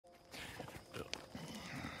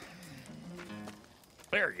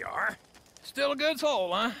There you are. Still a good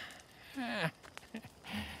soul, huh?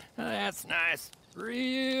 That's nice.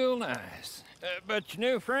 Real nice. But your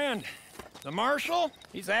new friend, the Marshal,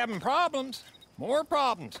 he's having problems. More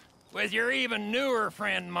problems. With your even newer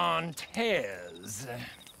friend, Montez.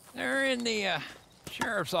 They're in the,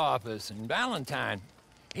 sheriff's office in Valentine.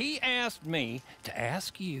 He asked me to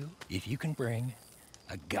ask you if you can bring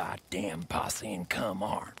a goddamn posse and come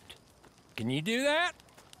armed. Can you do that?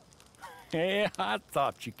 Yeah, I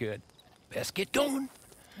thought you could. Best get going.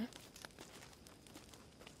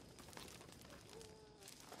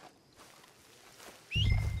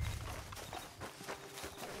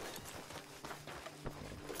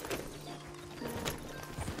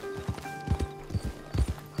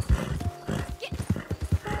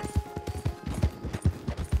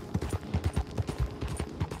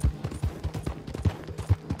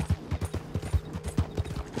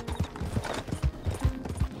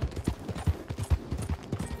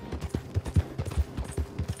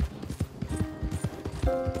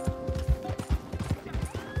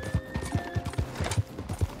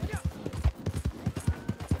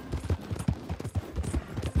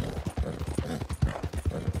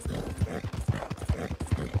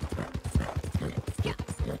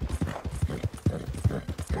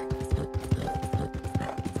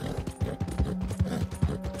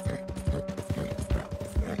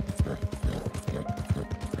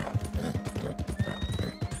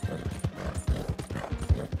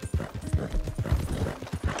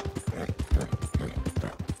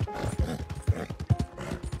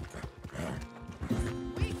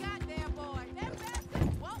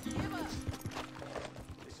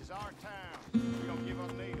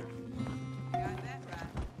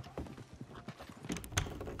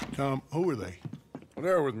 Tom, who are they? Well,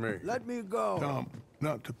 they're with me. Let me go. Tom,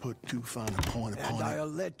 not to put too fine a point upon And I'll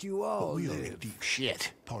let you all but we are in live. deep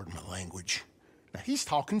shit. Pardon my language. Now, he's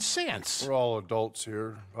talking sense. We're all adults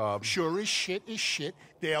here, Bob. Sure as shit is shit.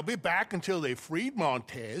 They'll be back until they freed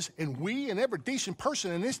Montez, and we and every decent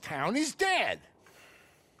person in this town is dead.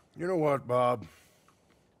 You know what, Bob?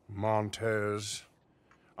 Montez.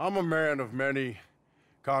 I'm a man of many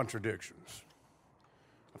contradictions.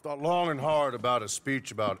 I've thought long and hard about a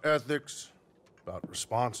speech about ethics, about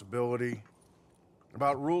responsibility,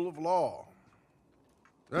 about rule of law.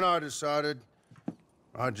 Then I decided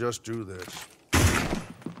I'd just do this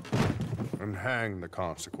and hang the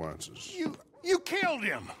consequences. You killed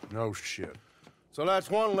him! No shit. So that's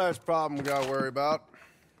one less problem we gotta worry about.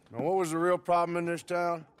 Now, what was the real problem in this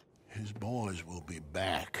town? His boys will be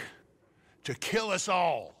back to kill us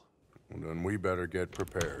all. Well, then we better get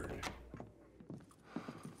prepared.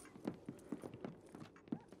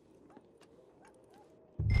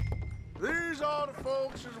 These are the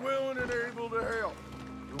folks as willing and able to help,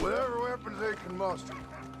 with whatever weapons they can muster.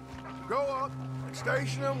 Go up and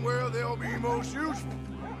station them where they'll be most useful.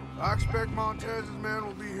 I expect Montez's men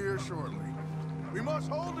will be here shortly. We must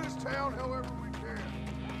hold this town however we can.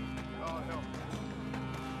 God help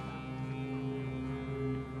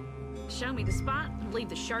us. Show me the spot and leave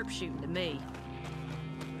the sharpshooting to me.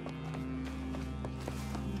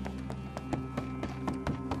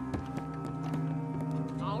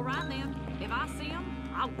 All right then. If I see them,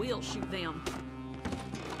 I will shoot them.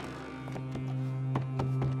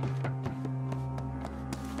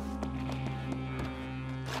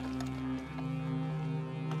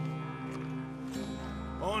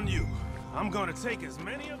 On you. I'm gonna take as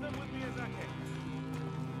many of them with me as I can.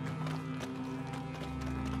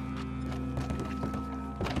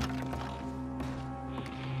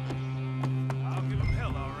 I'll give them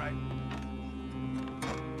hell, all right.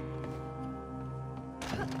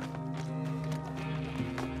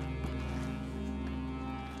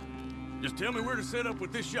 Just tell me where to set up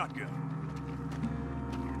with this shotgun.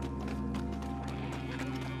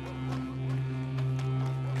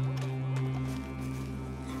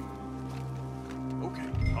 Okay,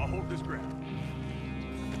 I'll hold this ground.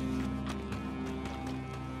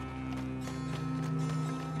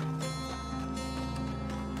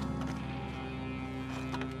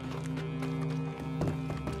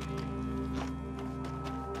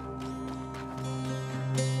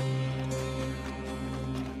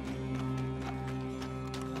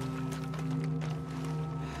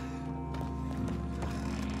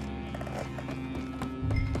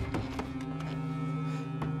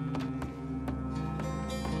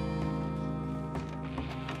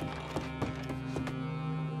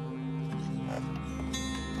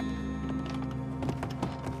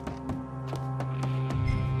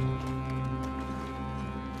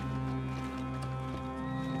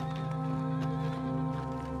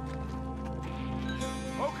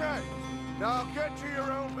 Okay, now get to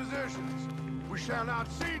your own positions. We shall not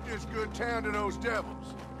cede this good town to those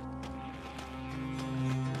devils.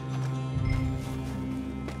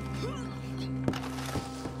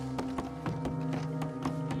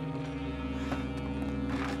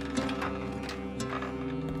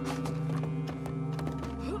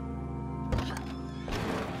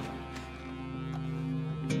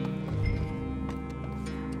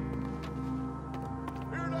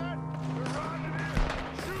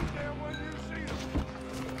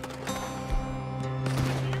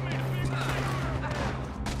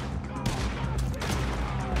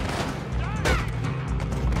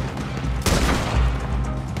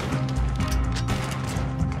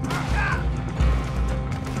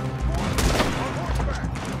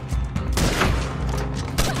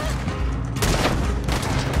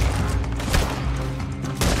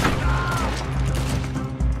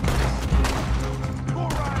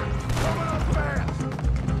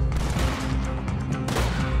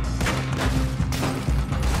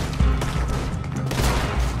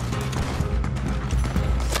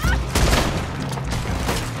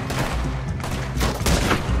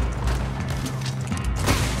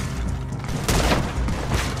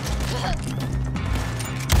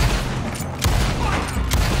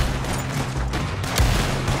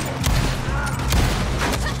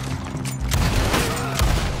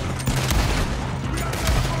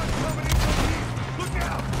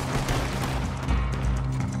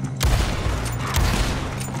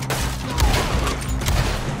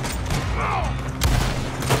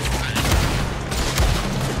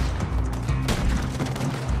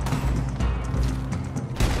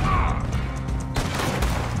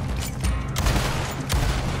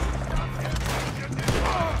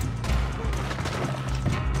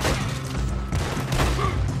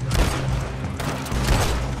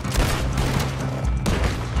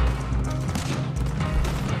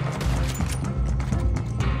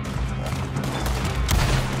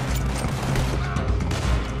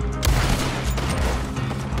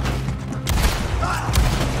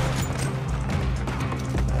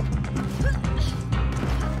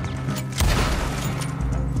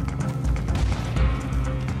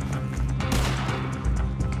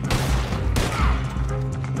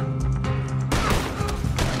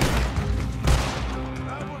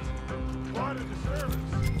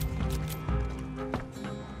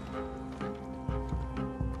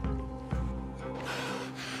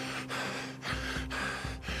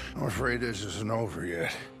 I'm afraid this isn't over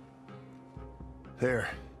yet. There.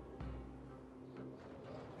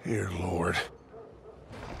 Here, Lord.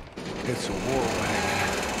 It's a war wagon.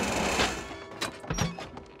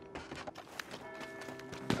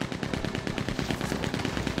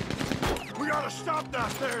 We gotta stop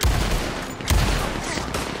that there!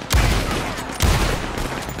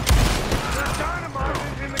 There's dynamite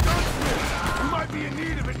in the gunsmith! We might be in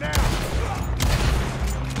need of it now!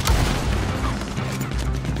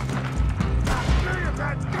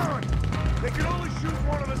 That gun! They can only shoot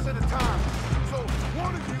one of us at a time. So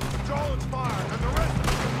one of you draw its fire, and the rest of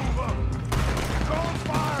us can move up. Draw its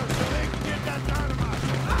fire so they can get that dynamite.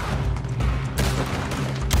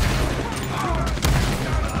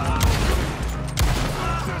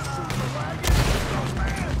 Just shoot the wagon. Oh,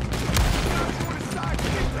 man! Now to the side.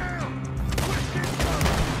 Get down! Quick, get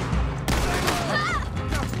covered! Stay low!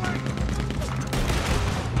 Now flank!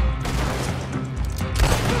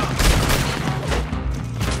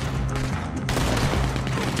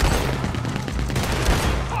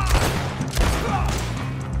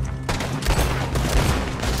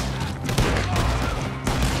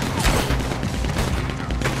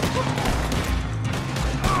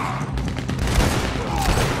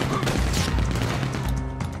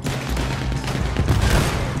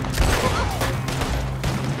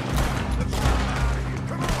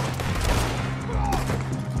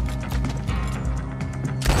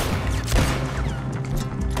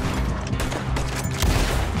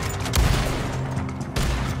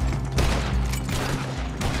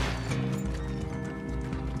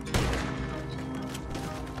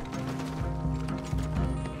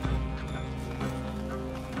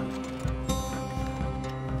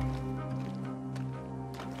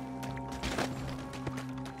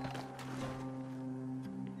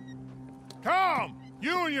 Tom!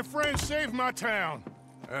 You and your friends saved my town.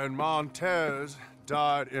 And Montez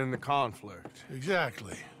died in the conflict.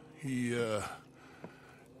 Exactly. He,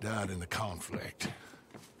 died in the conflict.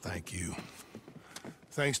 Thank you.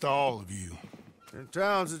 Thanks to all of you. In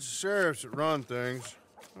towns, it's the sheriffs that run things.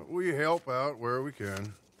 We help out where we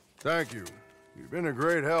can. Thank you. You've been a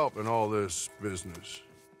great help in all this business.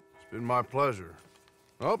 It's been my pleasure.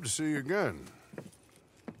 I hope to see you again.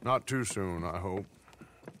 Not too soon, I hope.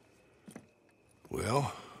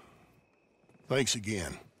 Well, Thanks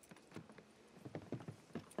again.